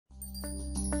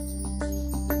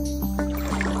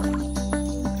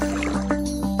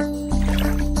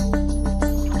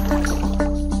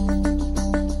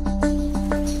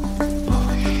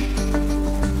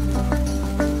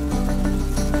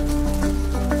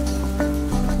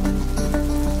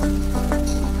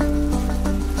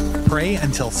Pray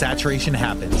Until Saturation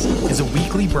Happens is a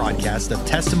weekly broadcast of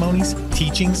testimonies,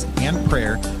 teachings, and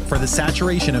prayer for the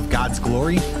saturation of God's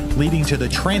glory, leading to the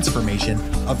transformation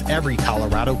of every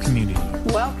Colorado community.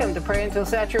 Welcome to Pray Until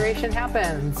Saturation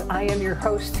Happens. I am your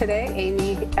host today,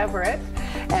 Amy Everette,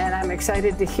 and I'm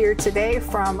excited to hear today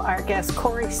from our guest,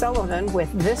 Coree Sullivan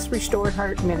with This Restored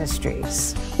Heart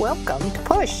Ministries. Welcome to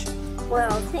Push.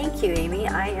 Well, thank you, Amy.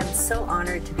 I am so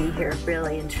honored to be here,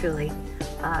 really and truly.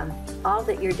 All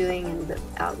that you're doing in the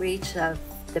outreach of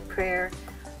the prayer,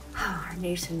 our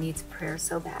nation needs prayer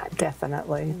so bad.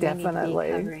 Definitely.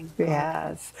 Covering.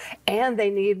 Yes. And they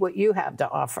need what you have to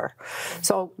offer.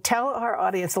 So tell our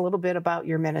audience a little bit about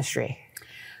your ministry.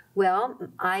 Well,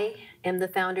 I am the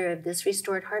founder of This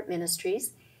Restored Heart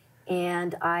Ministries,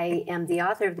 and I am the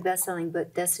author of the best-selling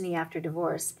book, Destiny After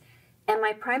Divorce. And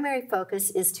my primary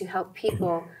focus is to help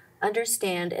people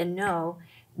understand and know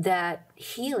that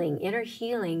healing, inner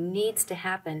healing, needs to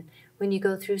happen when you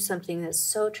go through something that's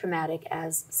so traumatic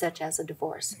such as a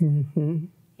divorce. Mm-hmm.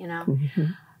 You know, Mm-hmm.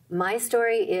 My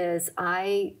story is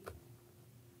early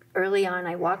on,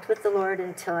 I walked with the Lord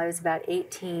until I was about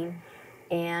 18,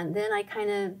 and then I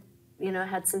kind of,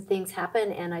 had some things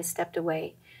happen, and I stepped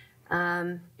away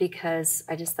because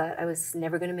I just thought I was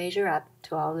never going to measure up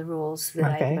to all the rules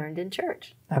that I learned in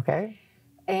church. Okay.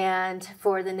 And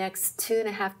for the next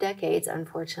 2.5 decades,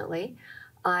 unfortunately,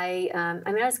 I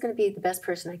was going to be the best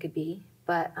person I could be,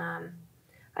 but I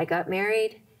got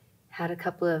married, had a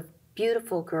couple of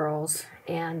beautiful girls,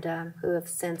 and who have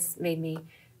since made me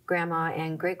grandma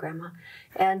and great-grandma.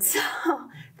 And so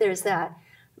there's that.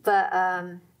 But,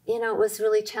 it was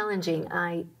really challenging.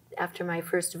 After my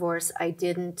first divorce, I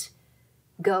didn't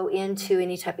go into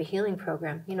any type of healing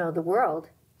program. The world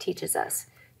teaches us.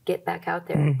 Get back out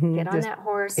there, get on that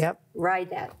horse,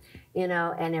 ride that,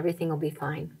 and everything will be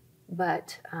fine.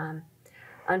 But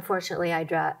unfortunately, I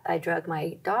drug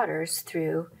my daughters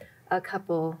through a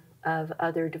couple of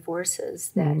other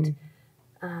divorces that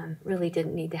really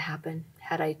didn't need to happen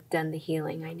had I done the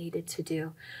healing I needed to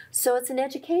do. So it's an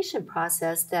education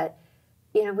process that,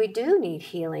 we do need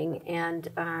healing,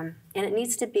 and it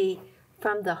needs to be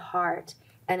from the heart,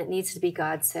 and it needs to be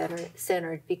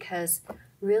God-centered, because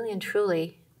really and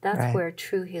truly, that's where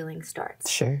true healing starts.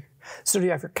 Sure. So do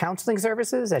you have your counseling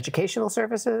services, educational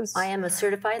services? I am a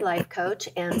certified life coach,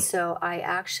 and so I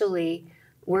actually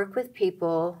work with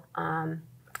people. I'm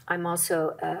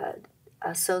also a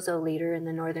Sozo leader in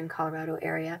the northern Colorado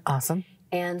area. Awesome.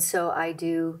 And so I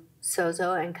do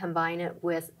Sozo and combine it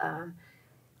with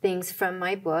things from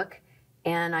my book,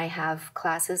 and I have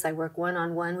classes. I work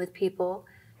one-on-one with people.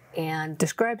 And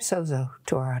describe Sozo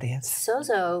to our audience.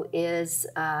 Sozo is,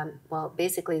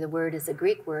 basically the word is a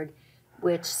Greek word,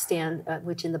 which in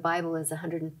the Bible is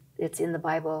it's in the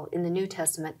Bible, in the New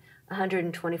Testament,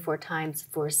 124 times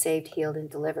for saved, healed, and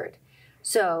delivered.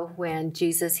 So when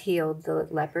Jesus healed the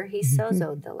leper, he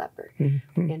sozoed the leper,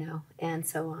 and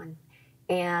so on.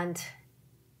 And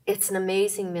it's an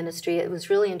amazing ministry. It was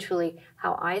really and truly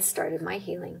how I started my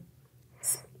healing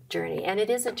journey. And it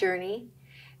is a journey.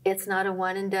 It's not a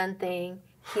one and done thing.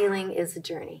 Healing is a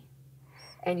journey.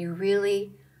 And you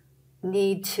really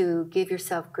need to give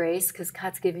yourself grace, because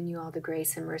God's given you all the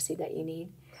grace and mercy that you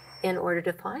need in order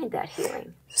to find that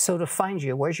healing. So to find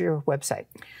you, where's your website?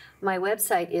 My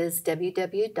website is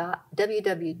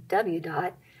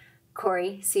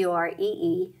www.Coree,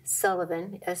 C-O-R-E-E,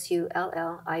 Sullivan,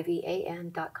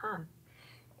 SULLIVAN.com.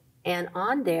 And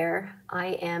on there,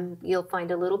 you'll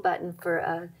find a little button for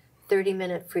a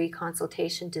 30-minute free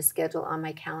consultation to schedule on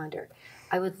my calendar.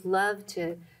 I would love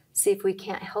to see if we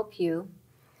can't help you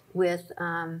with,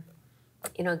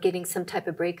 getting some type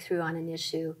of breakthrough on an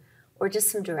issue, or just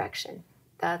some direction.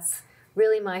 That's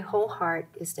really my whole heart,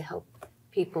 is to help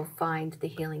people find the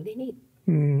healing they need.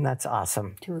 That's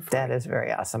awesome. To move forward. That is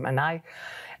very awesome. And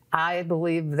I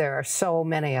believe there are so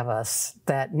many of us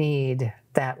that need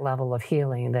that level of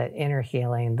healing, that inner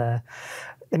healing.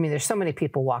 There's so many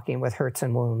people walking with hurts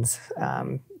and wounds.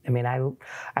 I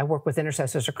work with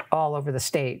intercessors all over the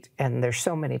state, and there's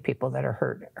so many people that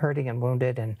are hurting and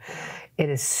wounded, and it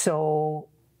is so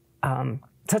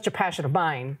such a passion of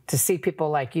mine to see people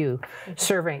like you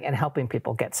serving and helping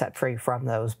people get set free from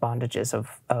those bondages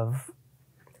of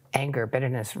anger,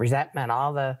 bitterness, resentment,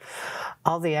 all the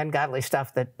ungodly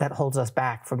stuff that holds us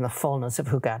back from the fullness of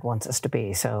who God wants us to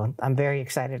be. So I'm very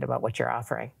excited about what you're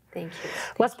offering. Thank you.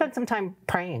 Let's spend some time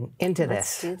praying into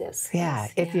Let's this. do this. Yeah,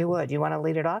 Yes, if you would. You want to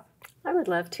lead it off? I would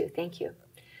love to. Thank you.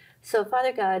 So,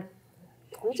 Father God,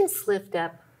 we just lift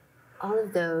up all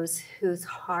of those whose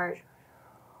heart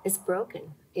is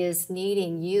broken, is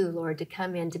needing you, Lord, to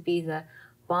come in to be the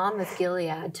balm of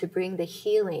Gilead, to bring the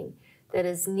healing that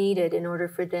is needed in order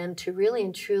for them to really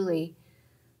and truly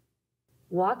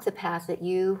walk the path that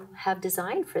you have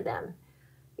designed for them.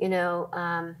 You know,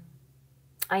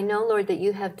 I know, Lord, that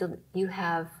you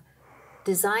have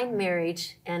designed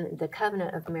marriage and the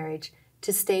covenant of marriage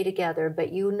to stay together,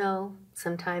 but you know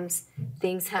sometimes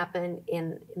things happen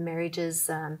in marriages,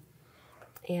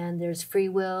 and there's free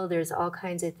will, there's all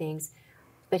kinds of things.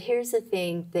 But here's the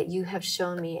thing that you have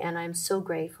shown me, and I'm so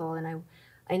grateful, and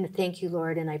I thank you,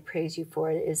 Lord, and I praise you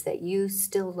for it, is that you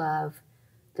still love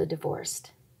the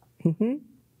divorced. Mm-hmm.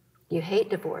 You hate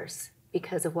divorce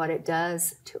because of what it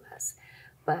does to us,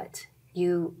 but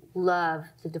you love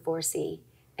the divorcee,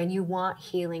 and you want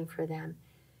healing for them.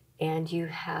 And you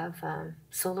have,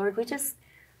 so Lord, we just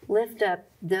lift up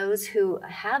those who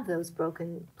have those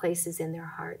broken places in their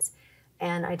hearts.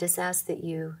 And I just ask that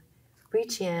you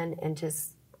reach in and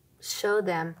just show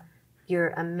them your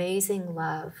amazing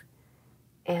love.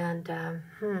 And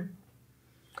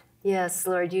yes,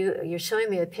 Lord, you're showing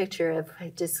me a picture of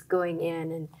just going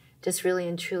in and just really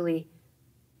and truly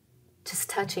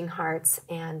just touching hearts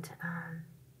and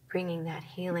bringing that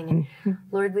healing. And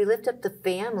Lord, we lift up the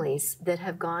families that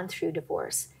have gone through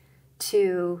divorce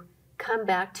to come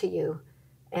back to you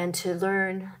and to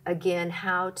learn again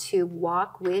how to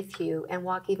walk with you and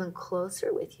walk even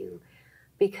closer with you,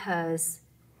 because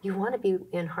you want to be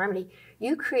in harmony.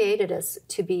 You created us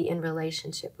to be in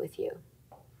relationship with you,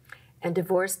 and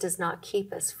divorce does not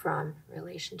keep us from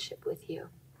relationship with you.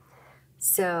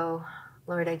 So,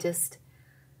 Lord, I just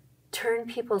turn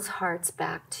people's hearts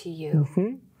back to you.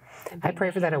 Mm-hmm. I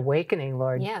pray for that awakening,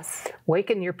 Lord. Yes.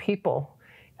 Awaken your people,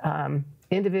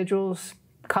 individuals,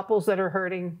 couples that are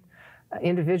hurting,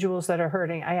 individuals that are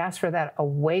hurting. I ask for that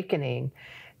awakening,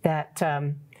 that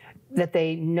that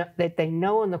they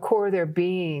know in the core of their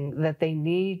being that they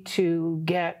need to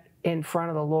get in front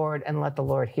of the Lord and let the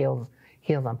Lord heal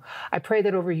them. I pray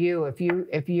that over you,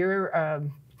 if you're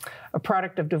a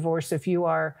product of divorce, if you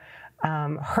are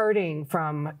hurting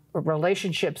from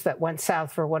relationships that went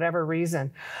south for whatever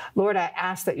reason, Lord, I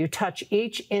ask that you touch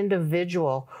each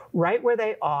individual right where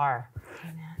they are.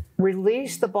 Amen.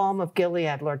 Release the balm of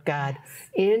Gilead, Lord God,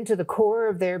 into the core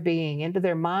of their being, into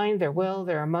their mind, their will,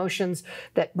 their emotions,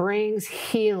 that brings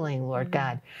healing, Lord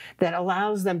God, that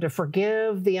allows them to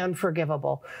forgive the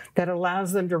unforgivable, that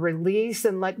allows them to release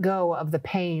and let go of the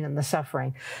pain and the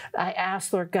suffering. I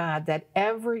ask, Lord God, that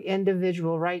every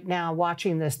individual right now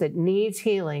watching this that needs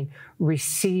healing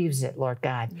receives it, Lord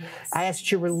God. Yes. I ask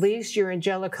that you release your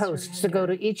angelic hosts to go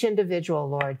to each individual,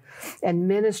 Lord, and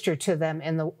minister to them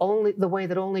in the way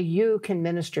that only you can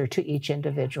minister to each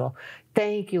individual.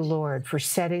 Thank you, Lord, for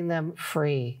setting them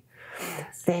free.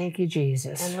 Yes. Thank you,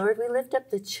 Jesus. And Lord, we lift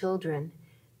up the children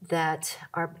that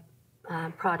are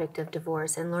product of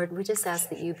divorce. And Lord, we just ask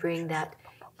that you bring that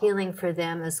healing for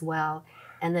them as well,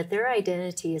 and that their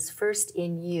identity is first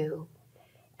in you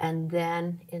and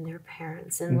then in their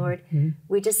parents. And Lord,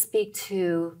 we just speak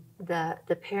to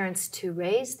the parents to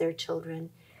raise their children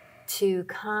to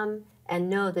come and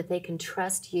know that they can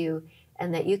trust you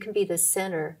and that you can be the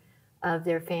center of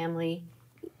their family.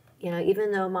 You know,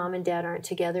 even though mom and dad aren't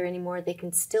together anymore, they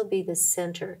can still be the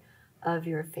center of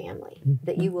your family,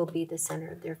 that you will be the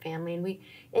center of their family.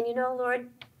 And you know, Lord,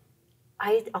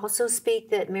 I also speak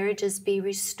that marriages be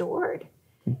restored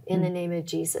in the name of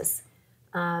Jesus.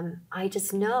 I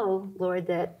just know, Lord,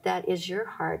 that that is your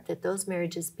heart, that those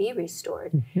marriages be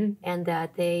restored and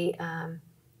that they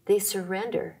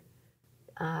surrender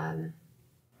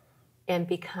and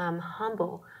become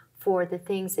humble for the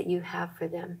things that you have for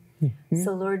them.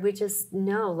 So, Lord, we just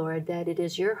know, Lord, that it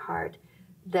is your heart,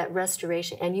 that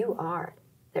restoration, and you are,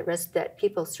 that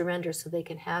people surrender so they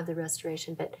can have the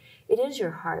restoration, but it is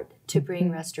your heart to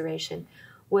bring restoration,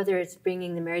 whether it's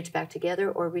bringing the marriage back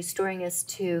together or restoring us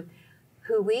to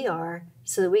who we are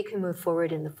so that we can move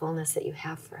forward in the fullness that you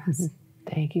have for us.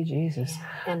 Thank you, Jesus.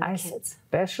 Yeah. And I kids.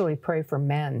 especially pray for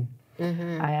men.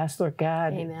 I ask, Lord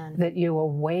God, Amen. that you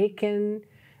awaken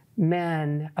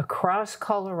men across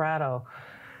Colorado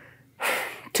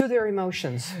to their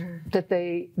emotions, that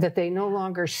they no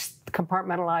longer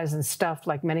compartmentalize and stuff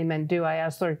like many men do. I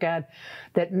ask, Lord God,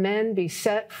 that men be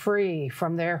set free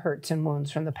from their hurts and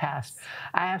wounds from the past.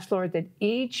 I ask, Lord, that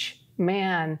each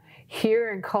man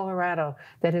here in Colorado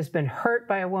that has been hurt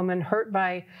by a woman, hurt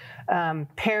by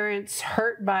parents,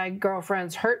 hurt by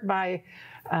girlfriends, hurt by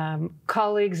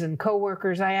colleagues and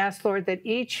coworkers. I ask, Lord, that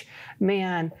each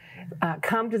man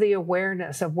come to the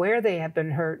awareness of where they have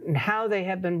been hurt and how they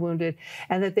have been wounded,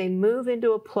 and that they move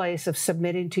into a place of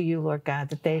submitting to you, Lord God,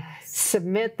 that they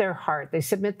submit their heart, they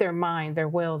submit their mind, their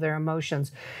will, their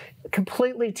emotions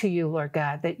completely to you, Lord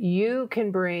God, that you can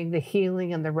bring the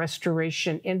healing and the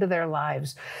restoration into their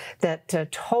lives, that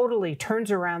totally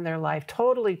turns around their life,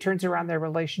 totally turns around their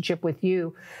relationship with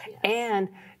you, and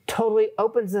totally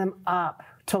opens them up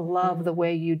to love the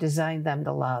way you designed them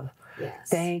to love. Yes.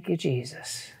 Thank you,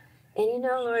 Jesus. And you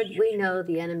know, Lord, we know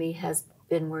the enemy has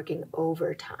been working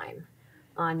overtime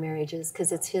on marriages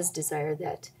because it's his desire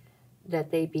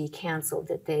that they be canceled,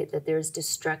 that there's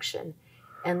destruction.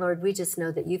 And Lord, we just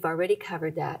know that you've already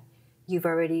covered that. You've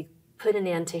already put an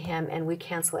end to him, and we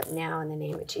cancel it now in the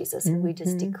name of Jesus. And we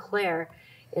just declare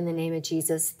in the name of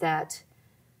Jesus that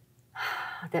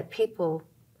people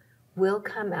will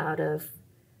come out of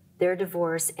their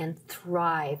divorce and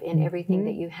thrive in everything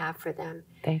that you have for them.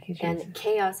 Thank you, Jesus. And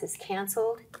chaos is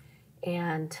canceled.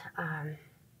 And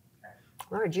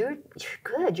Lord, you're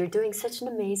good. You're doing such an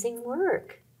amazing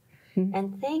work.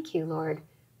 And thank you, Lord,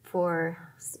 for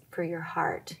your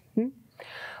heart.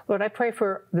 Lord, I pray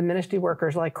for the ministry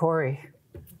workers like Coree,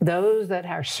 those that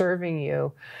are serving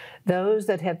you, those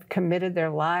that have committed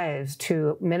their lives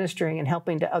to ministering and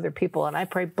helping to other people. And I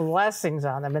pray blessings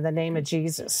on them in the name of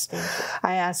Jesus.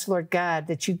 I ask, Lord God,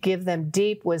 that you give them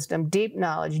deep wisdom, deep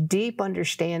knowledge, deep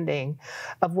understanding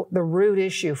of the root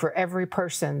issue for every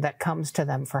person that comes to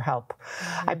them for help.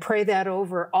 I pray that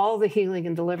over all the healing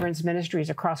and deliverance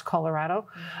ministries across Colorado.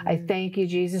 I thank you,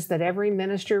 Jesus, that every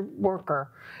minister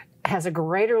worker has a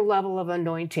greater level of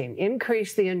anointing.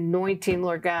 Increase the anointing,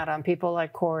 Lord God, on people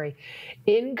like Coree.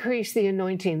 Increase the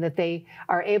anointing that they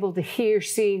are able to hear,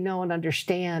 see, know, and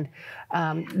understand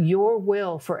your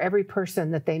will for every person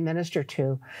that they minister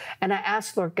to. And I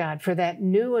ask, Lord God, for that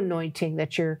new anointing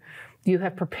that you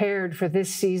have prepared for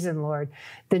this season, Lord,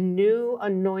 the new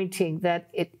anointing that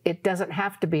it doesn't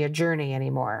have to be a journey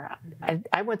anymore.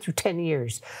 I went through 10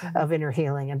 years of inner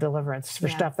healing and deliverance for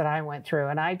stuff that I went through.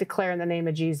 And I declare in the name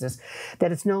of Jesus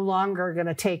that it's no longer going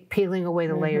to take peeling away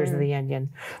the layers of the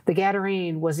onion. The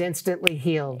Gadarene was instantly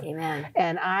healed. Amen.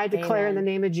 And I declare in the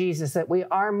name of Jesus that we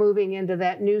are moving into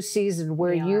that new season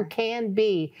where you can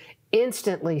be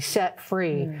instantly set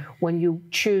free when you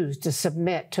choose to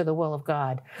submit to the will of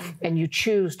God and you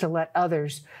choose to let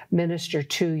others minister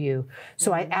to you.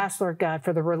 So I ask, Lord God,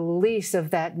 for the release of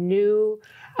that new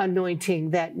anointing,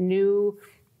 that new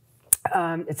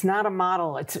it's not a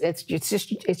model. It's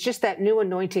just that new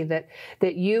anointing that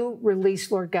you release,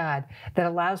 Lord God, that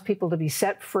allows people to be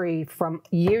set free from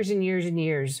years and years and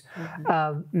years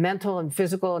of mental and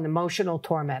physical and emotional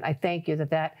torment. I thank you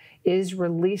that is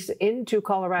released into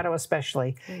Colorado,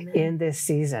 especially in this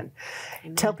season.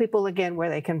 Tell people again where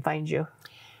they can find you.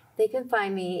 They can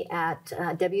find me at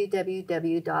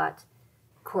www.Coree,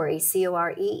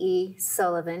 C-O-R-E-E,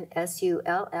 Sullivan,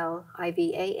 SULLIVAN.com.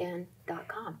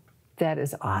 That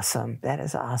is awesome. That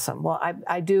is awesome. Well,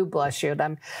 I do bless you, and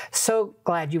I'm so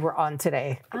glad you were on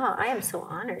today. Oh, I am so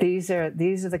honored. These are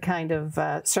the kind of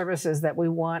services that we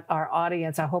want our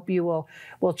audience. I hope you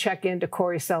will check into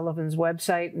Coree Sullivan's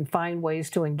website and find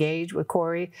ways to engage with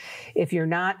Coree. If you're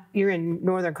not, you're in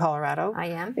Northern Colorado. I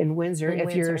am. In Windsor.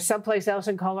 If you're someplace else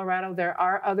in Colorado, there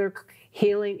are other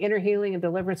inner healing and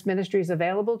deliverance ministries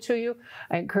available to you.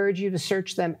 I encourage you to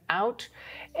search them out.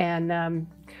 And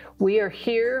we are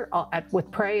here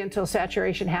with Pray Until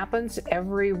Saturation Happens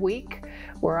every week.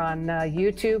 We're on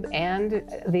YouTube and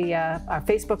our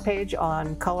Facebook page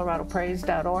on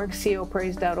coloradopraise.org,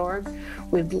 copraise.org.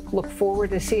 We look forward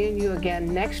to seeing you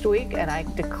again next week, and I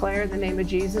declare in the name of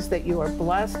Jesus that you are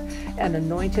blessed and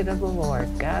anointed of the Lord.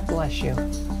 God bless you.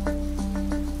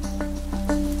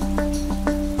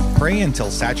 Pray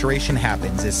Until Saturation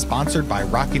Happens is sponsored by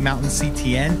Rocky Mountain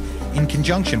CTN in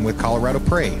conjunction with Colorado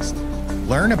Praise.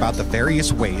 Learn about the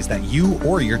various ways that you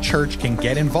or your church can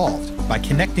get involved by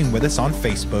connecting with us on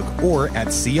Facebook or at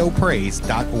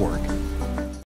copraise.org.